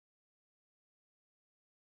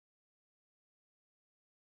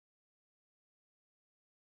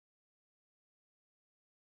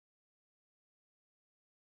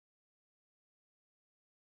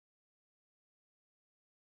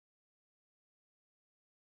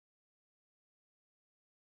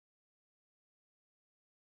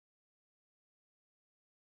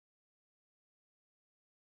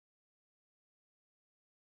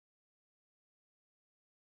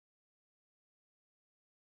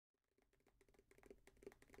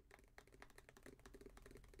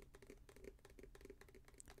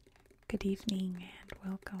Good evening and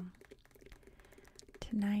welcome.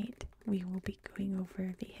 Tonight we will be going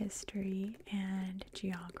over the history and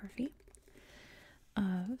geography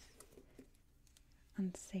of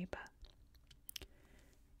Anseba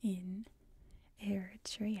in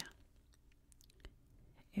Eritrea.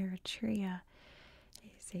 Eritrea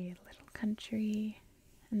is a little country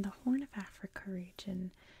in the Horn of Africa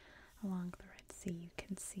region along the Red Sea, you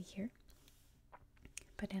can see here.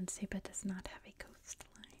 But Anseba does not have a coastline.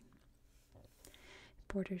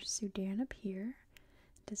 It borders Sudan up here.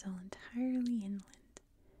 It is all entirely inland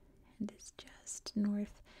and is just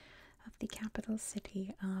north of the capital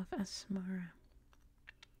city of Asmara.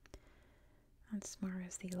 Asmara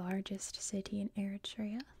is the largest city in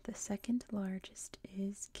Eritrea. The second largest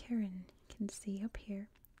is Keren. You can see up here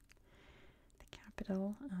the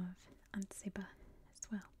capital of Anseba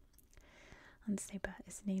as well. Anseba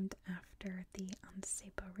is named after the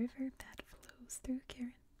Anseba River that flows through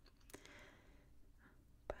Keren.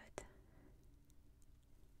 But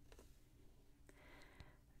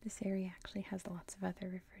this area actually has lots of other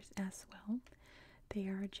rivers as well. They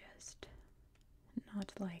are just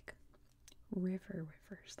not like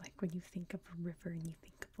rivers, like when you think of a river and you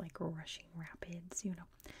think of like rushing rapids,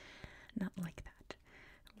 not like that.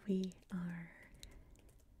 We are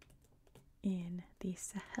in the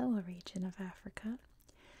Sahel region of Africa,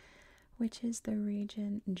 which is the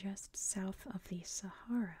region just south of the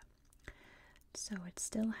Sahara. So it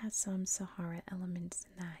still has some Sahara elements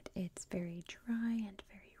in that it's very dry and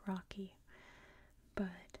very rocky,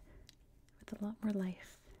 but with a lot more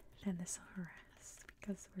life than the Sahara has,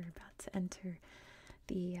 because we're about to enter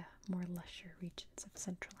the more lusher regions of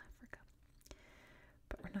Central Africa.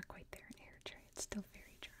 But we're not quite there in Eritrea. It's still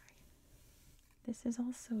very dry. This is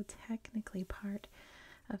also technically part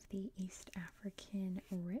of the East African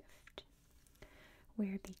Rift,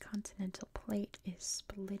 where the continental plate is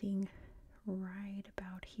splitting right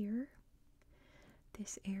about here.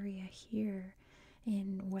 This area here,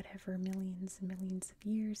 in whatever millions and millions of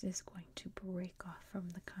years, is going to break off from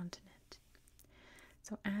the continent.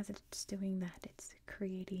 So as it's doing that, it's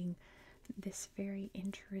creating this very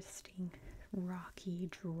interesting rocky,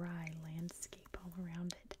 dry landscape all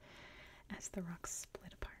around it as the rocks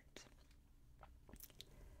split apart.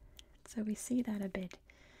 So we see that a bit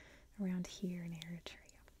around here in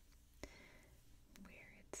Eritrea,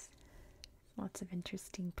 where it's lots of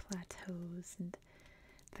interesting plateaus and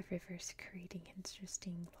the rivers creating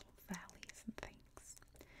interesting little valleys and things.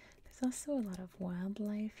 There's also a lot of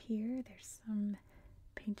wildlife here. There's some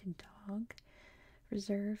painted dog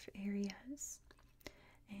reserve areas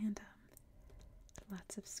and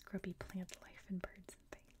lots of scrubby plant life and birds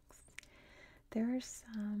and things. There are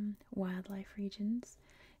some wildlife regions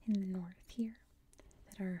in the north here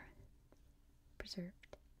that are preserved.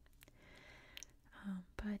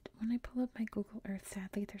 But when I pull up my Google Earth,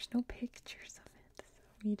 sadly, there's no pictures of it,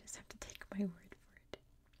 so you just have to take my word for it.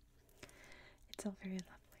 It's all very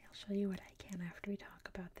lovely. I'll show you what I can after we talk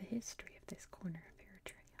about the history of this corner of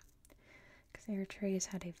Eritrea, because Eritrea has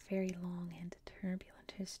had a very long and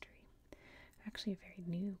turbulent history. Actually, a very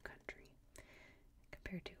new country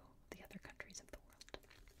compared to the other countries of the world.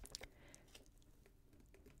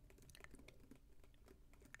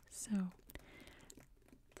 So,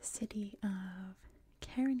 the city of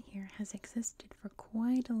Keren here has existed for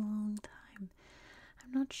quite a long time.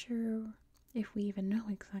 I'm not sure if we even know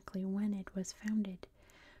exactly when it was founded,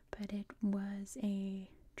 but it was a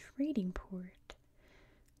trading port,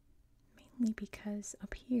 mainly because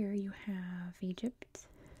up here you have Egypt,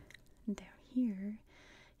 and down here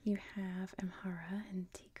you have Amhara and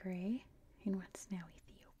Tigray in what's now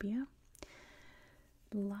Ethiopia.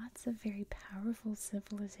 Lots of very powerful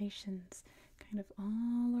civilizations kind of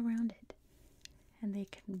all around it. And they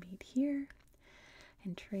can meet here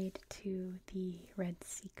and trade to the Red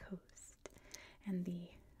Sea coast and the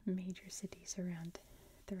major cities around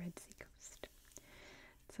the Red Sea coast.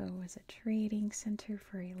 So it was a trading center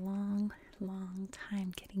for a long, long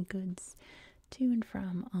time, getting goods to and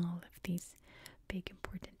from all of these big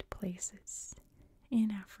important places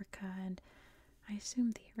in Africa and I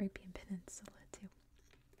assume the Arabian Peninsula too.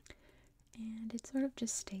 And it sort of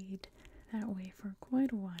just stayed that way for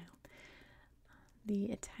quite a while.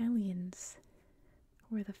 The Italians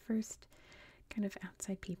were the first kind of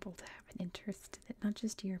outside people to have an interest in it, not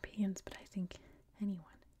just Europeans, but I think anyone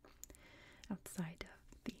outside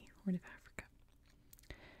of the Horn of Africa.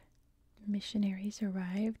 Missionaries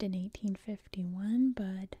arrived in 1851,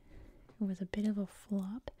 but it was a bit of a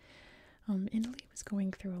flop. Italy was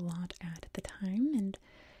going through a lot at the time, and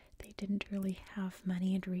they didn't really have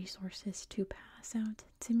money and resources to pass out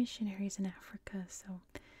to missionaries in Africa, so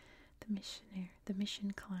the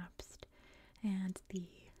mission collapsed, and the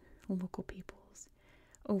local peoples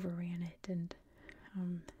overran it and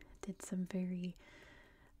did some very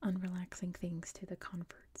unrelaxing things to the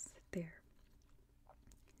converts there.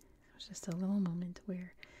 It was just a little moment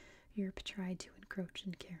where Europe tried to encroach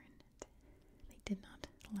in Karen. They did not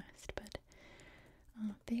last, but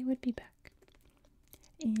they would be back.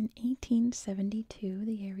 In 1872,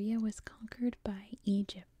 the area was conquered by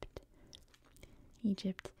Egypt.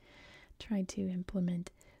 Egypt tried to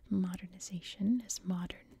implement modernization, as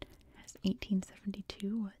modern as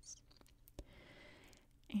 1872 was.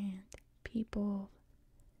 And people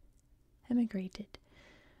emigrated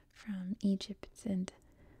from Egypt and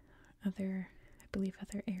other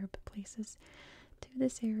Arab places to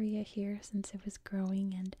this area here since it was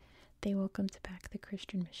growing, and they welcomed back the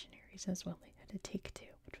Christian missionaries as well. They had to take two,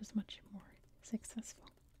 which was much more successful.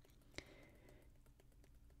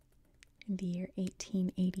 In the year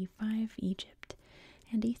 1885, Egypt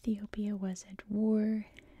and Ethiopia was at war.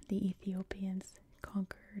 The Ethiopians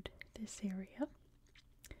conquered this area.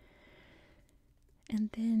 And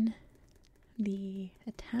then the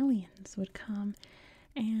Italians would come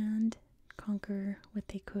and conquer what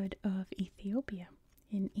they could of Ethiopia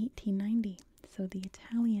in 1890. So the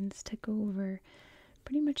Italians took over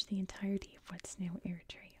pretty much the entirety of what's now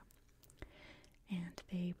Eritrea. And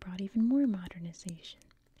they brought even more modernization.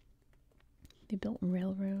 They built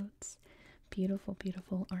railroads, beautiful,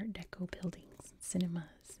 beautiful Art Deco buildings, and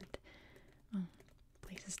cinemas, and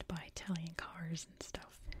places to buy Italian cars and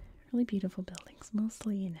stuff. Really beautiful buildings,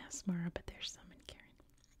 mostly in Asmara, but there's some in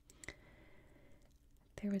Karen.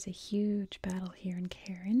 There was a huge battle here in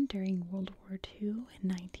Karen during World War II in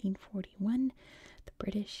 1941. The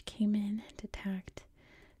British came in and attacked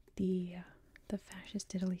the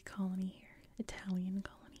fascist Italy colony here, Italian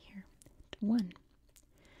colony here, and won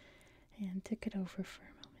and took it over for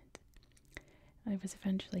a moment. It was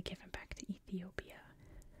eventually given back to Ethiopia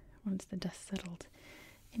once the dust settled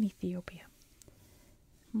in Ethiopia.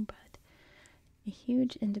 But a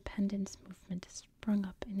huge independence movement sprung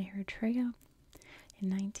up in Eritrea in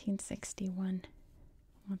 1961,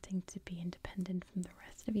 wanting to be independent from the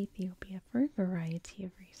rest of Ethiopia for a variety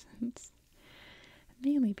of reasons.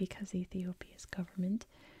 Mainly because Ethiopia's government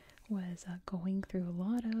was going through a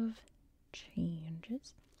lot of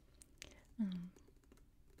changes.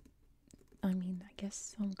 I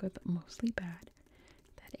guess some good, but mostly bad,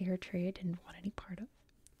 that Eritrea didn't want any part of.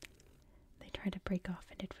 They tried to break off,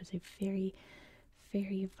 and it was a very,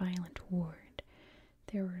 very violent war. And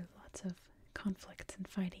there were lots of conflicts and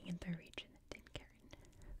fighting in the region in Karen.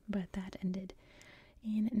 But that ended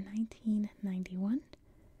in 1991,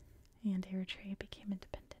 and Eritrea became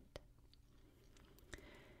independent.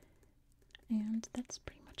 And that's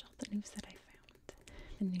pretty much all the news that I found.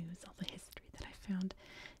 All the history that I found.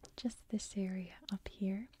 Just this area up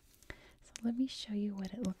here. So let me show you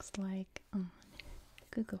what it looks like on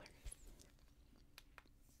Google Earth.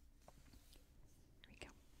 There we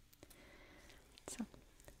go. So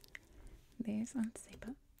there's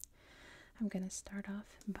Anseba. I'm going to start off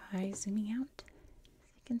by zooming out so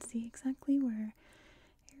you can see exactly where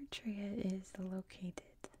Eritrea is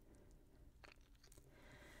located.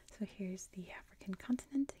 So here's the African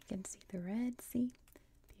continent. You can see the Red Sea,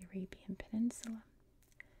 the Arabian Peninsula.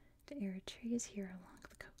 The Eritrea is here along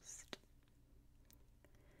the coast.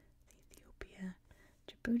 Ethiopia,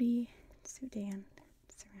 Djibouti, Sudan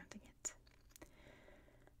surrounding it.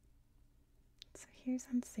 So here's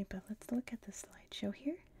Anseba. Let's look at the slideshow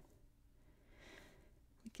here.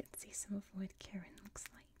 We can see some of what Karen looks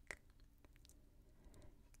like.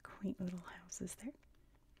 Quaint little houses there.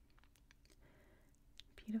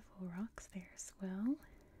 Beautiful rocks there as well.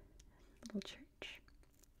 Little church.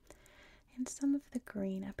 And some of the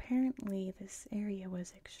green. Apparently this area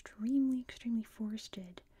was extremely, extremely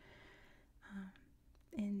forested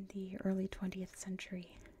in the early 20th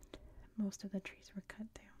century. Most of the trees were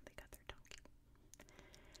cut down. They got their donkey.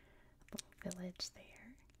 A little village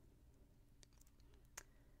there.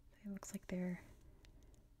 It looks like they're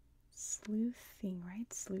sleuthing,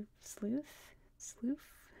 right? Sleuth?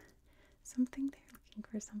 Something there. Looking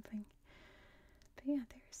for something. But yeah,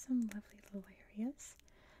 there's some lovely little areas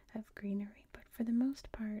of greenery, but for the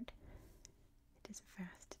most part it is a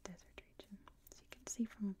vast desert region. So you can see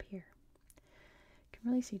from up here, you can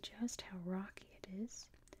really see just how rocky it is.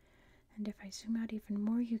 And if I zoom out even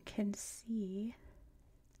more, you can see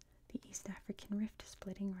the East African rift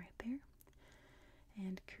splitting right there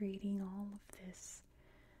and creating all of this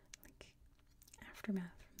like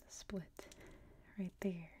aftermath from the split right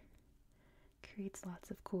there. Creates lots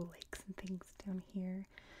of cool lakes and things down here.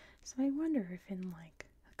 So I wonder if in like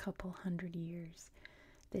a couple hundred years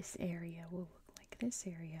this area will look like this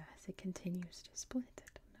area as it continues to split.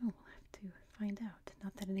 I don't know, we'll have to find out.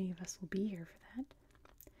 Not that any of us will be here for that.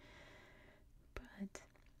 But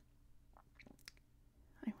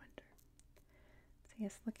I wonder. So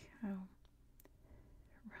yes, look how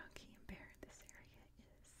rocky and barren this area is.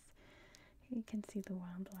 Here you can see the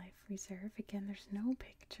wildlife reserve. Again, there's no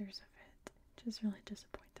pictures of it, which is really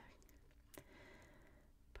disappointing.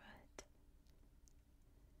 But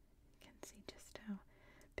you can see just how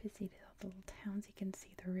busy the little towns. You can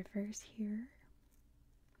see the rivers here.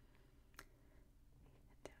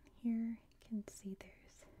 Down here, you can see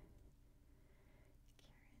there's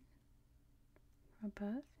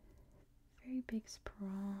Karen above. Very big,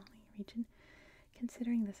 sprawling region.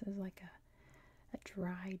 Considering this is like a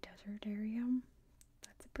dry desert area,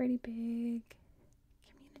 that's a pretty big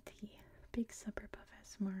community, big suburb of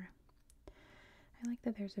Asmara. I like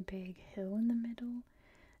that there's a big hill in the middle,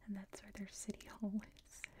 and that's where their city hall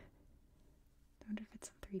is. I wonder if it's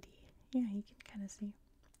in 3D. Yeah, you can kind of see.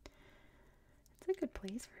 It's a good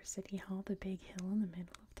place for a city hall, the big hill in the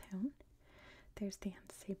middle of town. There's the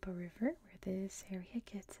Anseba River, where this area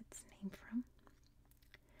gets its name from.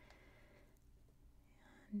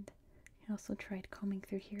 And I also tried combing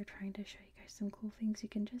through here, trying to show you guys some cool things. You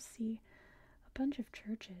can just see a bunch of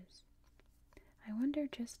churches. I wonder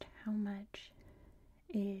just how much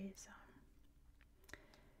is,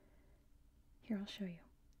 here, I'll show you.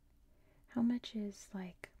 How much is,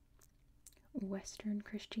 like, Western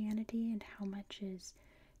Christianity and how much is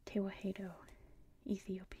Tewahedo,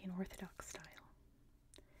 Ethiopian Orthodox style.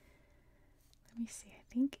 Let me see,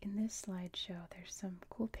 I think in this slideshow there's some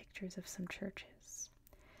cool pictures of some churches.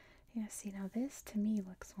 Yeah, see, now this to me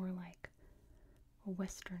looks more like a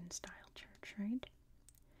Western style church, right?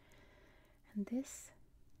 And this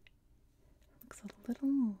looks a little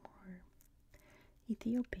more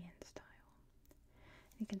Ethiopian style.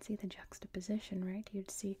 You can see the juxtaposition, right?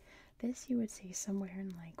 You'd see this, you would see somewhere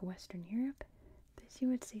in like Western Europe. This you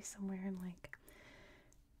would see somewhere in like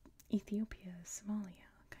Ethiopia, Somalia,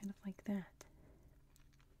 kind of like that.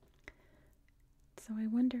 So I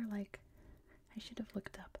wonder, like, I should have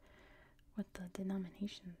looked up what the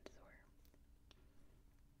denominations were.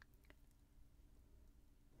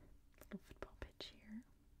 Little football pitch here.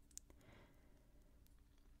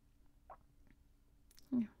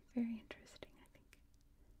 Yeah, very interesting, I think.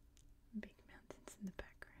 Big mountains in the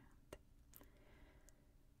background.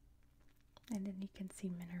 And then you can see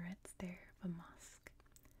minarets there of a mosque.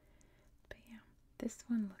 But yeah, this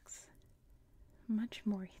one looks much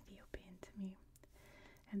more Ethiopian to me.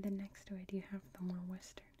 And then next to it you have the more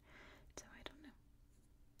Western. So I don't know.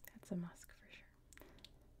 That's a mosque for sure.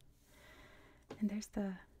 And there's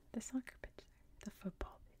the soccer pitch there. The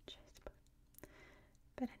football pitch, I suppose.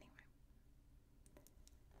 But anyway.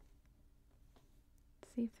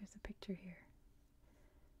 Let's see if there's a picture here.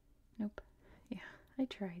 Nope. Yeah, I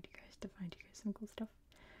tried, you guys, to find you guys some cool stuff.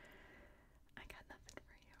 I got nothing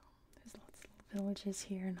for you. There's lots of little villages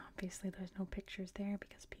here, and obviously there's no pictures there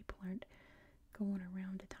because people aren't going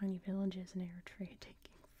around to tiny villages in Eritrea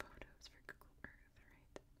taking photos for Google Earth,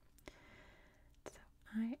 right? So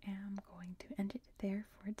I am going to end it there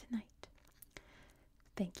for tonight.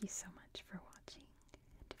 Thank you so much for watching.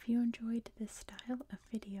 And if you enjoyed this style of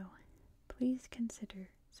video, please consider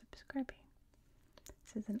subscribing.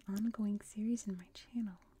 This is an ongoing series in my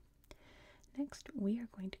channel. Next, we are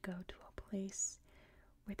going to go to a place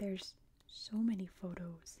where there's so many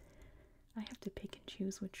photos. I have to pick and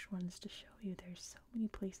choose which ones to show you. There's so many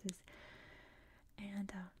places.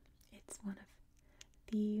 And it's one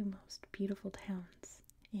of the most beautiful towns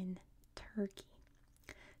in Turkey.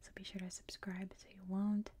 So be sure to subscribe so you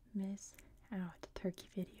won't miss out. Turkey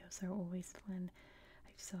videos are always fun. I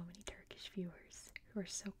have so many Turkish viewers who are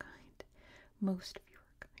so kind. Most of you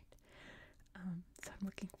are kind. So I'm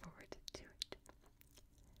looking forward to it.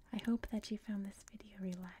 I hope that you found this video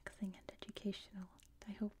relaxing and educational.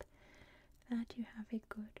 I hope that you have a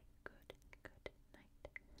good